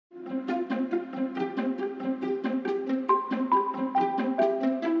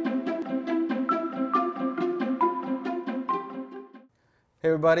Hey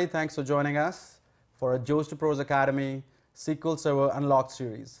everybody, thanks for joining us for a Joes to Pros Academy SQL Server Unlocked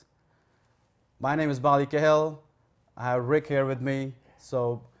series. My name is Bally, Kehal. I have Rick here with me.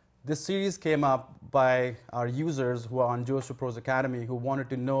 So this series came up by our users who are on Joes to Pros Academy who wanted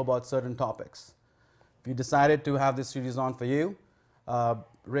to know about certain topics. We decided to have this series on for you.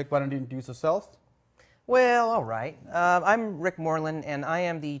 Rick, why don't you introduce yourself? Well, all right. I'm Rick Morelan, and I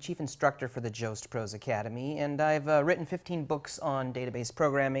am the Chief Instructor for the Joes to Pros Academy, and I've written 15 books on database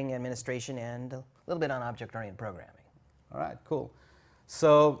programming, administration, and a little bit on object-oriented programming. All right, cool.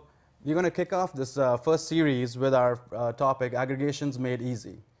 So we're going to kick off this first series with our topic, Aggregations Made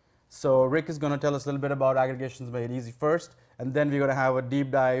Easy. So Rick is going to tell us a little bit about Aggregations Made Easy first, and then we're going to have a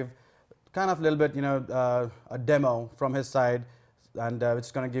deep dive, kind of a little bit, a demo from his side, and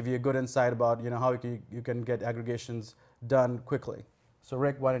it's going to give you a good insight about how you can get aggregations done quickly. So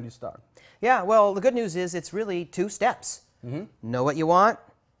Rick, why don't you start? Yeah, well, the good news is it's really 2 steps. Know what you want,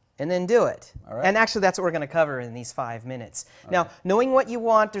 and then do it. All right. And actually, that's what we're going to cover in these 5 minutes. Now, knowing what you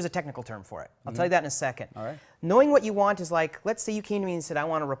want, there's a technical term for it. I'll tell you that in a second. All right. Knowing what you want is like, let's say you came to me and said, I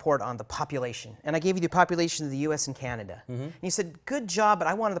want to report on the population. And I gave you the population of the US and Canada. And you said, good job, but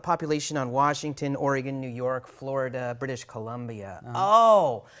I wanted the population on Washington, Oregon, New York, Florida, British Columbia.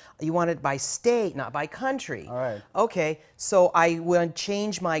 Oh, you want it by state, not by country. All right. Okay, so I would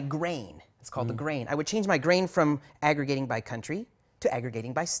change my grain. It's called the grain. I would change my grain from aggregating by country to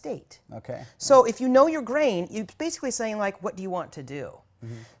aggregating by state. Okay. So if you know your grain, you're basically saying, like, what do you want to do?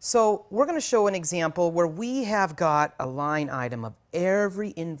 So we're going to show an example where we have got a line item of every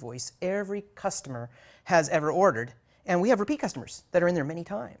invoice every customer has ever ordered, and we have repeat customers that are in there many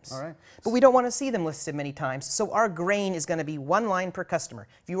times. All right. But we don't want to see them listed many times, so our grain is going to be 1 line per customer.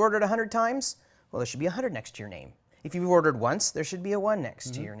 If you ordered 100 times, well, there should be 100 next to your name. If you've ordered once, there should be a 1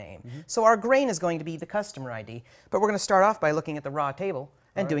 next to your name. So our grain is going to be the customer ID, but we're going to start off by looking at the raw table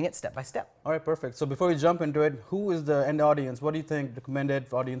and doing it step by step. All right, perfect. So before we jump into it, who is the end audience? What do you think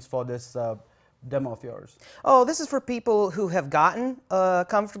recommended audience for this demo of yours? Oh, this is for people who have gotten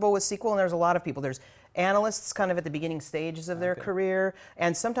comfortable with SQL, and there's a lot of people. There's analysts kind of at the beginning stages of their career,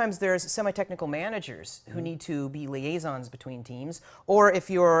 and sometimes there's semi-technical managers who need to be liaisons between teams, or if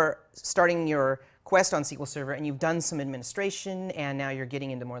you're starting your quest on SQL Server and you've done some administration and now you're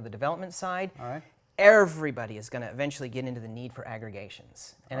getting into more of the development side, All right. everybody is going to eventually get into the need for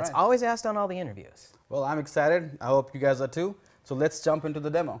aggregations. And it's always asked on all the interviews. Well, I'm excited. I hope you guys are too. So let's jump into the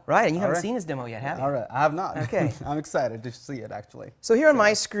demo. Right, and you haven't seen his demo yet, have you? All right, I have not. Okay. I'm excited to see it, actually. So here on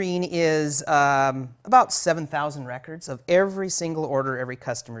my screen is about 7,000 records of every single order every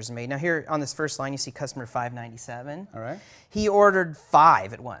customer's made. Now here on this first line, you see customer 597. All right. He ordered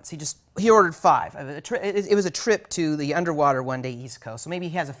 5 at once. He ordered 5. It was a trip to the underwater one-day East Coast. So maybe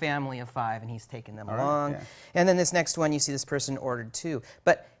he has a family of 5 and he's taking them along. yeah. And then this next one, you see this person ordered 2.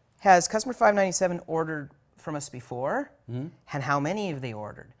 But has customer 597 ordered from us before? And how many have they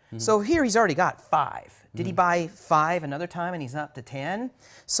ordered? So here he's already got 5. Did he buy 5 another time and he's up to 10?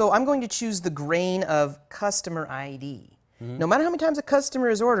 So I'm going to choose the grain of customer ID. No matter how many times a customer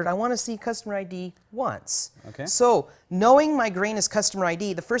is ordered, I want to see customer ID once. Okay. So knowing my grain is customer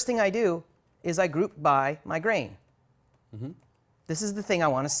ID, the first thing I do is I group by my grain. This is the thing I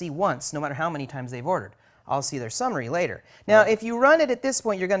want to see once, no matter how many times they've ordered. I'll see their summary later. Now, if you run it at this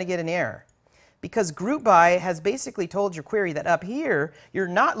point, you're going to get an error, because group by has basically told your query that up here, you're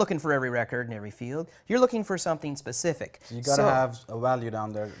not looking for every record in every field. You're looking for something specific. So you got to have a value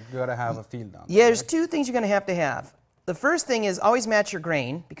down there. You got to have a field down there. Yeah, there's 2 things you're going to have. The first thing is always match your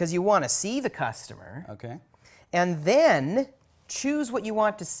grain, because you want to see the customer. Okay. And then choose what you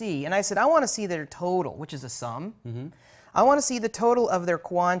want to see. And I said, I want to see their total, which is a sum. I want to see the total of their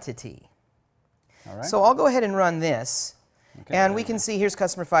quantity. All right. So I'll go ahead and run this. Okay. And we can see here's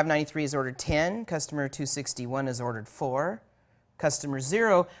customer 593 has ordered 10. Customer 261 has ordered 4. Customer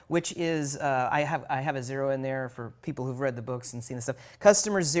 0, which is, I have a 0 in there for people who've read the books and seen this stuff.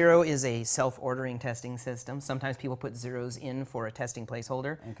 Customer 0 is a self-ordering testing system. Sometimes people put zeros in for a testing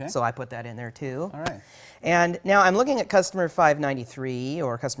placeholder. Okay. So I put that in there too. All right. And now I'm looking at customer 593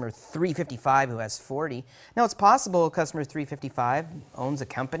 or customer 355 who has 40. Now it's possible customer 355 owns a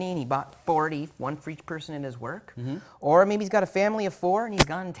company and he bought 40, 1 for each person in his work. Or maybe he's got a family of 4 and he's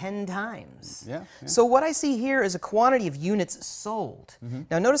gone 10 times. Yeah. So what I see here is a quantity of units sold.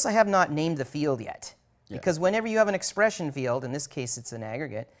 Now notice I have not named the field yet, because whenever you have an expression field, in this case it's an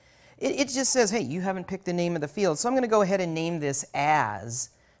aggregate, it just says, hey, you haven't picked the name of the field. So I'm going to go ahead and name this as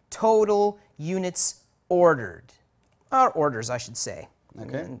total units ordered, or orders I should say.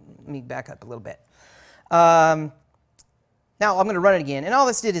 Okay. Let me back up a little bit. Now I'm going to run it again, and all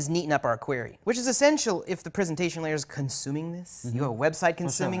this did is neaten up our query, which is essential if the presentation layer is consuming this. You have a website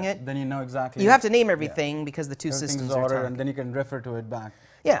consuming it. Then you know exactly. You have to name everything because the two systems are ordered, talking. and then you can refer to it back.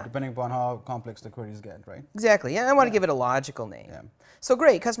 Yeah. Depending upon how complex the queries get, right? Exactly. Yeah, I want to give it a logical name. Yeah. So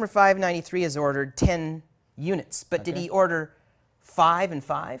great, customer 593 has ordered 10 units, but did he order 5 and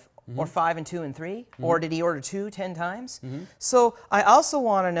 5? Or 5 and 2 and 3? Or did he order 2 10 times? So I also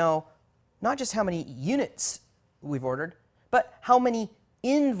want to know not just how many units we've ordered, but how many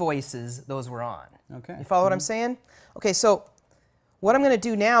invoices those were on. Okay. You follow what I'm saying? Okay, so what I'm going to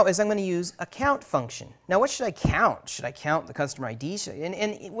do now is I'm going to use a count function. Now what should I count? Should I count the customer ID?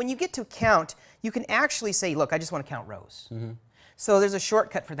 And when you get to count, you can actually say, look, I just want to count rows. So there's a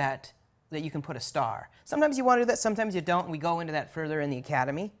shortcut for that you can put a star. Sometimes you want to do that, sometimes you don't. We go into that further in the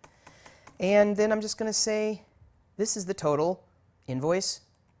academy. And then I'm just going to say, this is the total invoice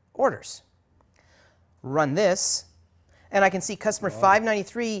orders. Run this, and I can see customer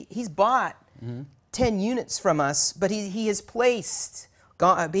 593, he's bought 10 units from us, but he has placed,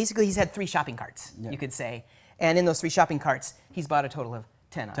 basically he's had 3 shopping carts, you could say. And in those 3 shopping carts, he's bought a total of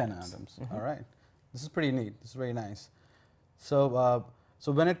 10 items. 10 items. All right. This is pretty neat. This is very nice. So,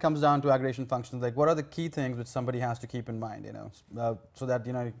 so when it comes down to aggregation functions, like what are the key things which somebody has to keep in mind, so that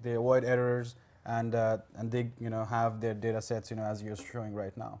they avoid errors and they have their data sets as you're showing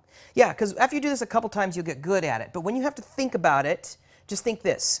right now. Yeah, because after you do this a couple times, you'll get good at it. But when you have to think about it, just think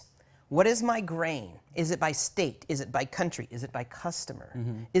this: what is my grain? Is it by state? Is it by country? Is it by customer?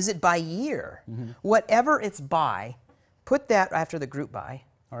 Is it by year? Whatever it's by, put that after the group by.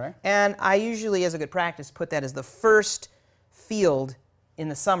 All right. And I usually, as a good practice, put that as the first field in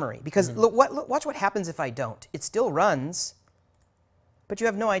the summary. Because watch what happens if I don't. It still runs, but you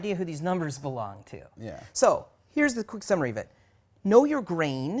have no idea who these numbers belong to. Yeah. So here's the quick summary of it. Know your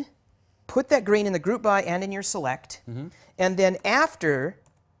grain. Put that grain in the group by and in your select. And then after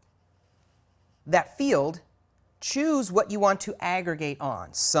that field, choose what you want to aggregate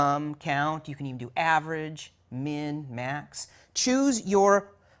on. Sum, count, you can even do average, min, max. Choose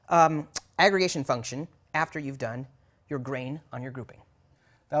your aggregation function after you've done your grain on your grouping.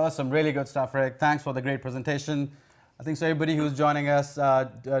 That was some really good stuff, Rick. Thanks for the great presentation. I think so everybody who's joining us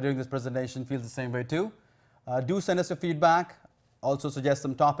during this presentation feels the same way too. Do send us your feedback. Also suggest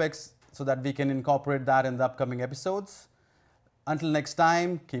some topics so that we can incorporate that in the upcoming episodes. Until next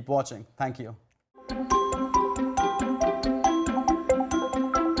time, keep watching. Thank you.